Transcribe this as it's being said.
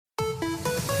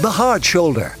The Hard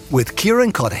Shoulder with Kieran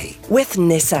with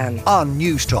Nissan on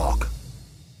News Talk.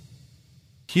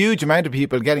 Huge amount of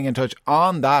people getting in touch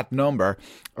on that number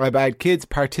about kids'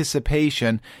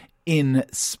 participation in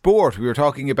sport. We were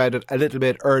talking about it a little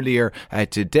bit earlier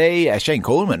today. Shane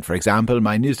Coleman, for example,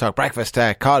 my News Talk Breakfast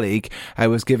colleague,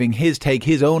 was giving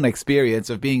his own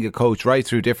experience of being a coach right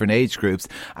through different age groups.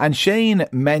 And Shane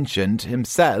mentioned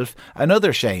himself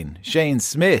another Shane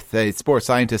Smith, a sports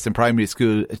scientist and primary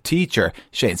school teacher.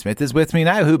 Shane Smith is with me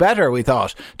now. Who better, we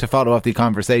thought, to follow up the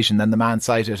conversation than the man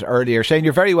cited earlier. Shane,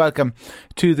 you're very welcome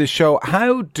to the show.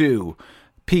 How do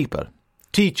people,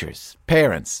 teachers,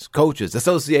 parents, coaches,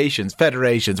 associations,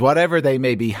 federations, whatever they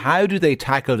may be, how do they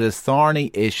tackle this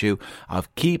thorny issue of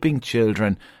keeping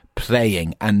children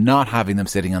playing and not having them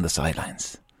sitting on the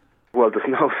sidelines? Well, there's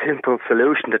no simple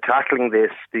solution to tackling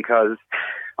this because,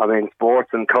 sports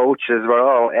and coaches,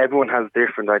 everyone has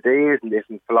different ideas and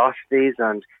different philosophies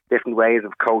and different ways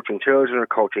of coaching children or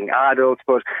coaching adults.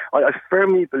 But I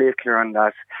firmly believe, Kieran,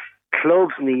 that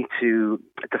clubs need to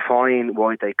define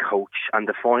why they coach and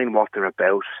define what they're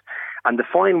about and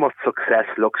define what success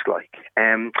looks like.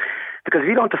 Because if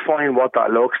you don't define what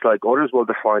that looks like, others will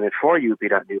define it for you, be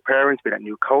that new parents, be that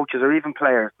new coaches, or even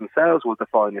players themselves will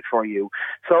define it for you.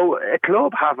 So a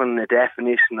club having a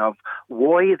definition of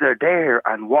why they're there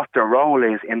and what their role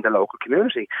is in the local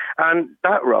community. And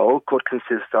that role could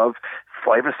consist of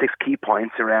 5 or 6 key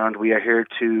points around: we are here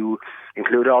to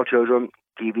include all children,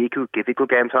 give equal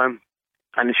game time,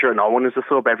 and ensure no one is a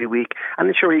sub every week, and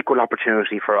ensure equal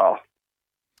opportunity for all.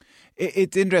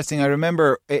 It's interesting. I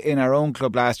remember in our own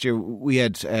club last year, we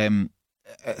had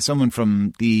someone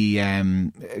from the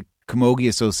Camogie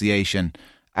Association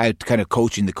out kind of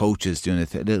coaching the coaches, doing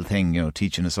a little thing,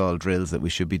 teaching us all drills that we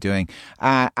should be doing.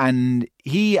 And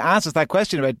he asked us that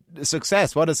question about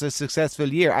success. What is a successful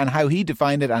year? And how he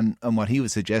defined it, and what he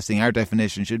was suggesting our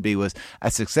definition should be was a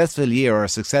successful year or a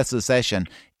successful session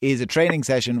is a training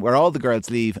session where all the girls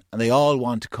leave and they all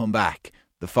want to come back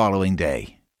the following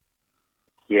day.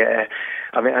 Yeah,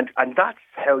 and that's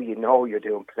how you know you're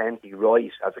doing plenty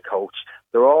right as a coach.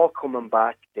 They're all coming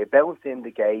back, they bounce in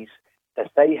the gate, they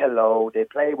say hello, they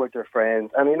play with their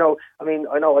friends. And I know I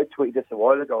tweeted this a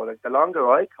while ago, the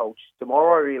longer I coach, the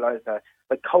more I realise that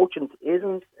coaching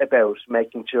isn't about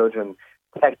making children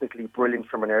technically brilliant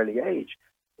from an early age.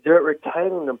 They're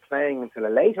retaining them playing until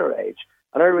a later age.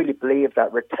 And I really believe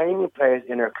that retaining players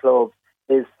in our clubs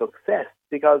is success,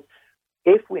 because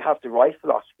if we have the right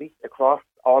philosophy across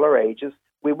all our ages,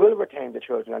 we will retain the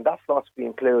children, and that philosophy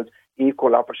includes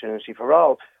equal opportunity for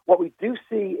all. What we do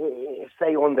see,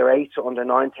 say under 8, under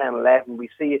 9, 10, 11, we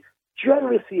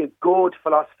generally see a good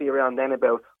philosophy around then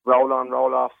about roll on,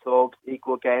 roll off subs,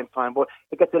 equal game time, but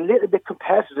it gets a little bit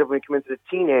competitive when we come into the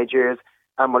teenage years,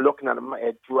 and we're looking at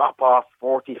a drop off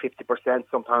 40, 50%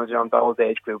 sometimes around those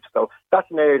age groups. So that's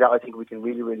an area that I think we can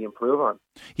really, really improve on.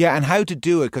 Yeah, and how to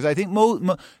do it, because I think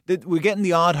we're getting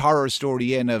the odd horror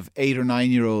story in of 8 or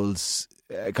 9 year olds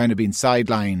kind of being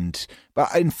sidelined.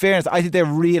 But in fairness, I think they're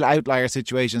real outlier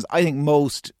situations. I think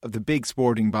most of the big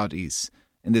sporting bodies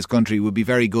in this country would be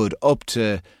very good up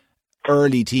to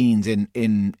early teens in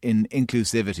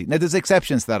inclusivity. Now, there's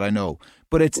exceptions to that, I know,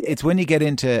 but it's when you get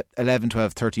into 11,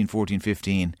 12, 13, 14,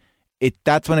 15,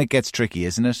 that's when it gets tricky,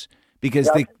 isn't it? Because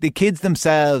the kids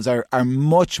themselves are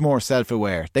much more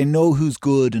self-aware. They know who's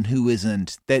good and who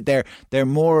isn't. They're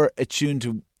more attuned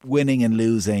to winning and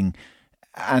losing,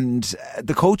 and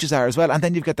the coaches are as well. And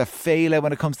then you've got the failure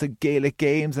when it comes to Gaelic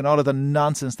games and all of the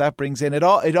nonsense that brings in. It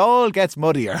all gets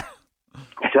muddier.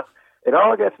 It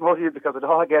all gets muddy because it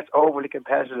all gets overly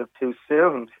competitive too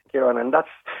soon, Kieran. And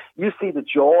you see the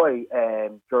joy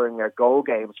during our goal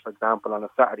games, for example, on a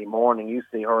Saturday morning. You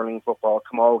see hurling, football,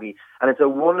 camogie, and it's a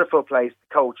wonderful place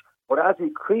to coach. But as we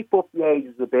creep up the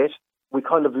ages a bit, we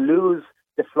kind of lose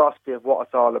the philosophy of what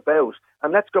it's all about.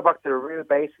 And let's go back to the real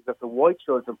basics of the why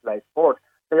children play sport.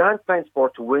 They aren't playing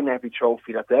sport to win every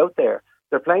trophy that's out there.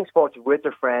 They're playing sport with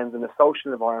their friends in a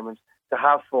social environment to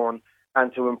have fun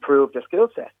and to improve their skill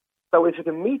set. So if you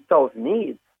can meet those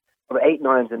needs of 8,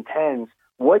 9s and 10s,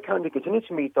 why can't we continue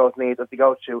to meet those needs as we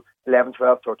go to 11,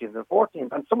 12, 13s and 14s?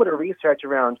 And some of the research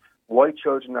around why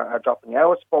children are dropping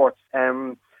out of sports,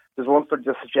 there's one study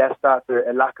that suggests that there's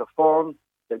a lack of fun,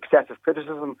 excessive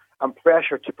criticism and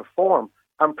pressure to perform.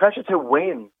 And pressure to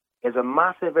win is a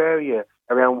massive area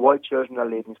around why children are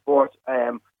leaving sports.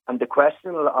 And the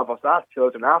question of us ask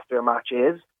children after a match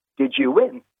is, did you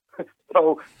win?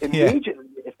 So immediately,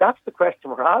 if that's the question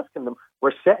we're asking them,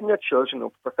 we're setting our children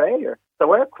up for failure.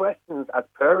 So our questions as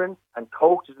parents and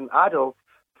coaches and adults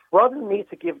rather than need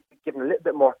to give a little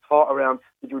bit more thought around,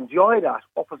 did you enjoy that?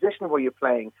 What position were you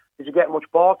playing? Did you get much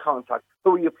ball contact?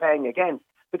 Who were you playing against?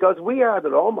 Because we are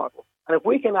the role model. And if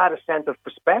we can add a sense of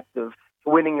perspective to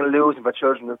winning and losing for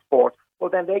children in sport, well,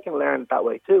 then they can learn it that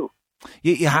way too.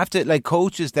 You have to, like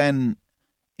coaches then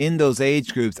in those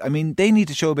age groups, I mean, they need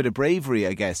to show a bit of bravery,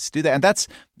 I guess, do they? And that's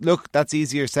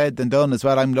easier said than done as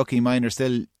well. I'm lucky mine are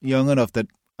still young enough that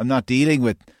I'm not dealing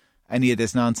with any of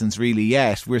this nonsense really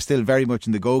yet. We're still very much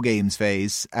in the go games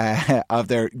phase of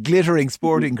their glittering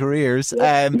sporting careers.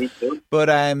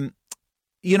 But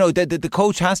you know, the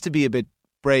coach has to be a bit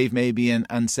brave maybe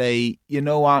and say, you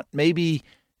know what, maybe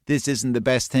this isn't the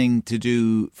best thing to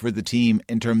do for the team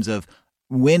in terms of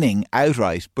winning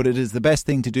outright, but it is the best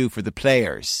thing to do for the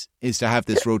players is to have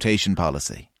this rotation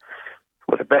policy.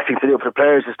 Well, the best thing to do for the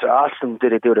players is to ask them,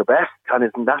 did they do their best? And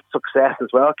isn't that success as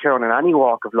well, Kieran, in any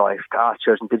walk of life, to ask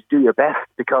children, did you do your best?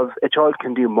 Because a child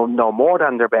can do no more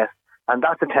than their best, and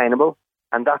that's attainable,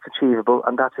 and that's achievable,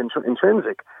 and that's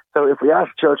intrinsic. So if we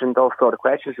ask children those sort of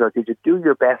questions, like, did you do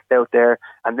your best out there?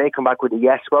 And they come back with a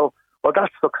yes, well,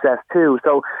 that's success too.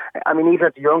 So, I mean, even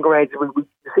at the younger age, we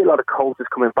see a lot of coaches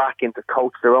coming back in to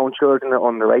coach their own children,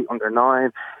 under 8, under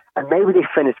 9, and maybe they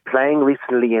finished playing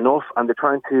recently enough and they're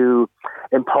trying to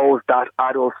impose that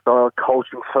adult-style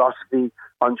coaching philosophy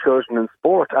on children in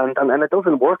sport. And it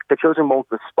doesn't work. The children won't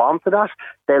respond to that.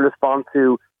 They'll respond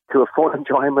to a fun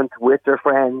enjoyment with their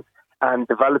friends and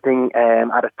developing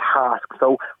at a task.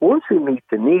 So once we meet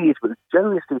the needs, we'll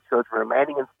generally see children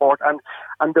remaining in sport, and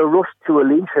the rush to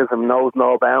elitism knows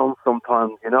no bounds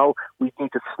sometimes, you know. We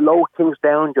need to slow things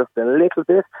down just a little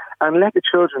bit and let the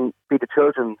children be the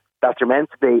children that they're meant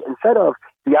to be instead of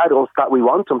the adults that we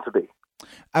want them to be.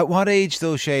 At what age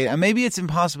though, Shane? And maybe it's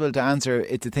impossible to answer,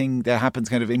 it's a thing that happens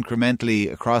kind of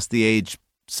incrementally across the age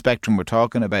spectrum we're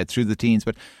talking about through the teens,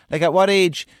 but like at what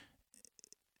age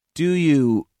do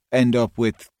you end up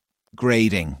with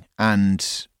grading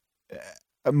and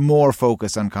more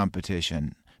focus on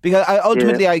competition? Because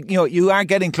ultimately, you are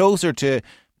getting closer to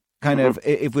kind of,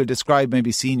 if we'll describe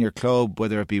maybe senior club,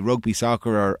 whether it be rugby,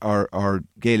 soccer or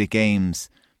Gaelic games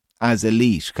as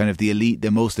elite, kind of the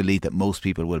most elite that most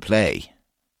people will play.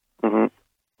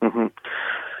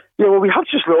 Yeah, well, we have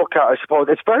to just look at, I suppose,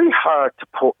 it's very hard to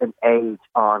put an age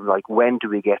on, like, when do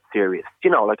we get serious?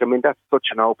 You know, like, I mean, that's such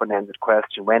an open-ended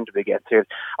question. When do we get serious?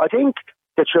 I think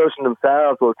the children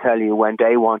themselves will tell you when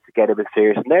they want to get a bit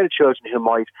serious. And they're the children who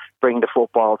might bring the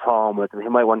footballs home with them,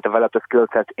 who might want to develop the skill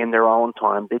sets in their own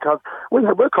time. Because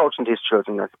we're coaching these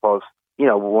children, I suppose,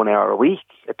 1 hour a week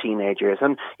at teenagers.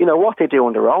 And, what they do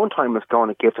in their own time is going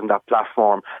to give them that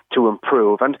platform to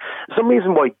improve. And some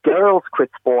reason why girls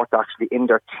quit sport actually in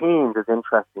their teens is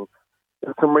interesting.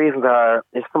 Some reasons are,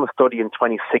 it's from a study in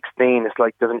 2016, it's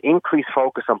like there's an increased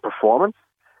focus on performance,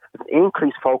 there's an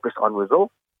increased focus on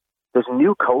results, there's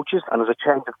new coaches, and there's a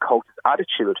change of coaches'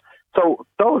 attitude. So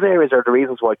those areas are the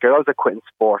reasons why girls are quitting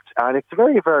sport. And it's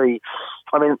very, very,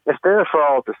 it's there for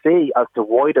all to see as to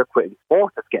why they're quitting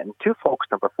sport. It's getting too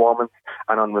focused on performance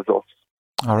and on results.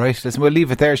 All right, listen, we'll leave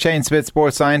it there. Shane Smith,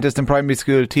 sports scientist and primary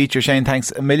school teacher. Shane,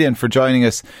 thanks a million for joining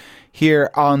us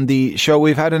here on the show.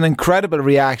 We've had an incredible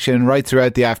reaction right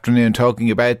throughout the afternoon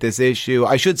talking about this issue.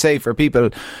 I should say, for people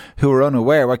who are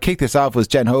unaware, what kicked this off was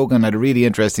Jen Hogan had a really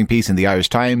interesting piece in the Irish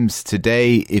Times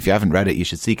today. If you haven't read it, you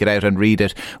should seek it out and read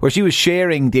it, where she was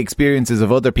sharing the experiences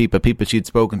of other people she'd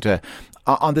spoken to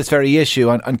on this very issue,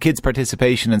 on kids'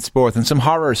 participation in sport, and some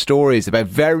horror stories about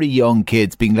very young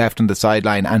kids being left on the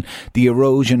sideline and the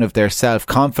erosion of their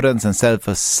self-confidence and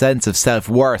sense of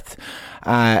self-worth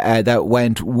that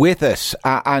went with it.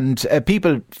 And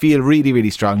people feel really,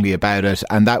 really strongly about it.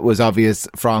 And that was obvious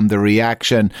from the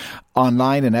reaction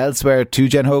online and elsewhere to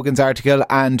Jen Hogan's article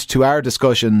and to our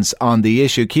discussions on the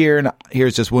issue. Kieran,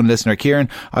 here's just one listener. Kieran,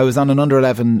 I was an under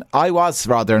 11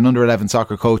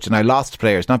 soccer coach, and I lost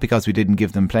players, not because we didn't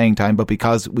give them playing time, but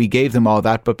because we gave them all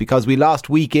that, but because we lost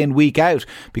week in, week out,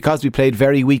 because we played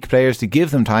very weak players to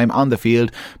give them time on the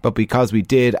field, but because we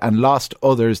did and lost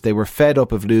others, they were fed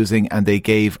up of losing and they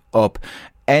gave up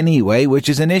anyway, which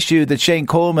is an issue that Shane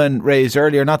Coleman raised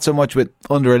earlier, not so much with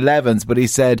under 11s, but he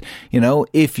said,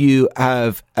 if you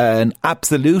have an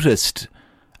absolutist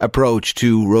approach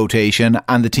to rotation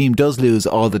and the team does lose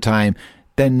all the time,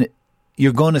 then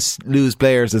you're going to lose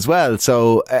players as well.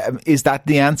 So is that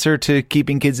the answer to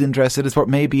keeping kids interested in sport?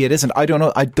 Maybe it isn't. I don't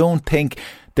know. I don't think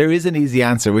there is an easy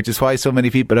answer, which is why so many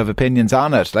people have opinions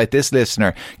on it. Like this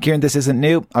listener, Kieran, this isn't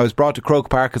new. I was brought to Croke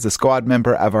Park as a squad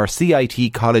member of our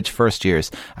CIT college first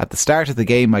years. At the start of the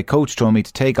game, my coach told me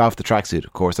to take off the tracksuit.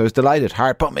 Of course, I was delighted,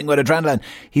 heart pumping with adrenaline.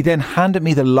 He then handed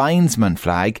me the linesman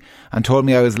flag and told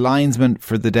me I was linesman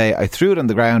for the day. I threw it on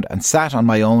the ground and sat on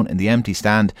my own in the empty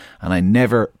stand, and I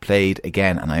never played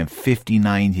again. And I am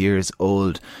 59 years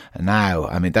old now.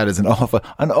 I mean, that is an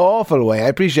awful way. I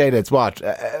appreciate it. It's what,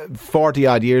 40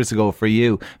 odd years ago for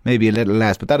you, maybe a little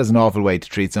less, but that is an awful way to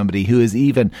treat somebody who is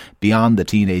even beyond the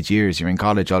teenage years. You're in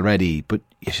college already, but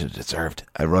you should have deserved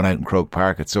a run out in Croke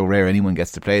Park. It's so rare anyone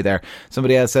gets to play there.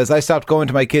 Somebody else says, I stopped going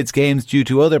to my kids' games due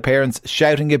to other parents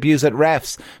shouting abuse at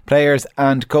refs, players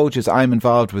and coaches. I'm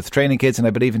involved with training kids and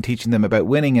I believe in teaching them about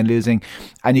winning and losing,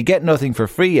 and you get nothing for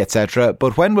free, etc.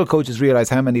 But when will coaches realise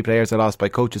how many players are lost by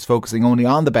coaches focusing only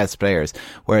on the best players,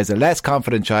 whereas a less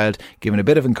confident child given a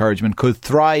bit of encouragement could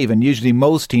thrive? And usually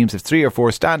most teams have 3 or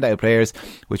 4 standout players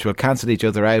which will cancel each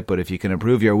other out, but if you can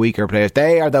improve your weaker players,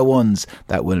 they are the ones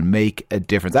that will make a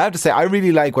difference. I have to say, I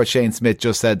really like what Shane Smith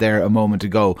just said there a moment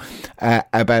ago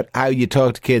about how you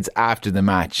talk to kids after the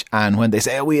match, and when they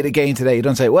say, oh, we had a game today, you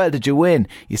don't say, well, did you win?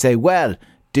 You say, well,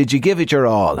 did you give it your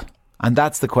all? And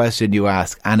that's the question you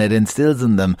ask, and it instills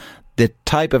in them the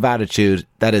type of attitude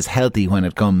that is healthy when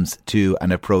it comes to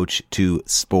an approach to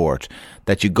sport,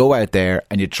 that you go out there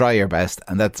and you try your best,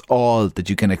 and that's all that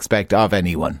you can expect of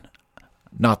anyone.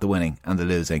 Not the winning and the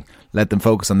losing. Let them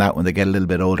focus on that when they get a little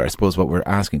bit older. I suppose what we're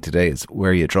asking today is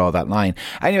where you draw that line.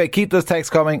 Anyway, keep those texts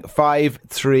coming.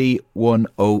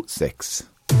 53106.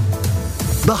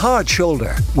 The Hard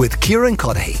Shoulder with Kieran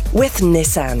Cuddihy. With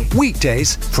Nissan.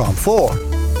 Weekdays from 4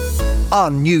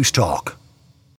 on News Talk.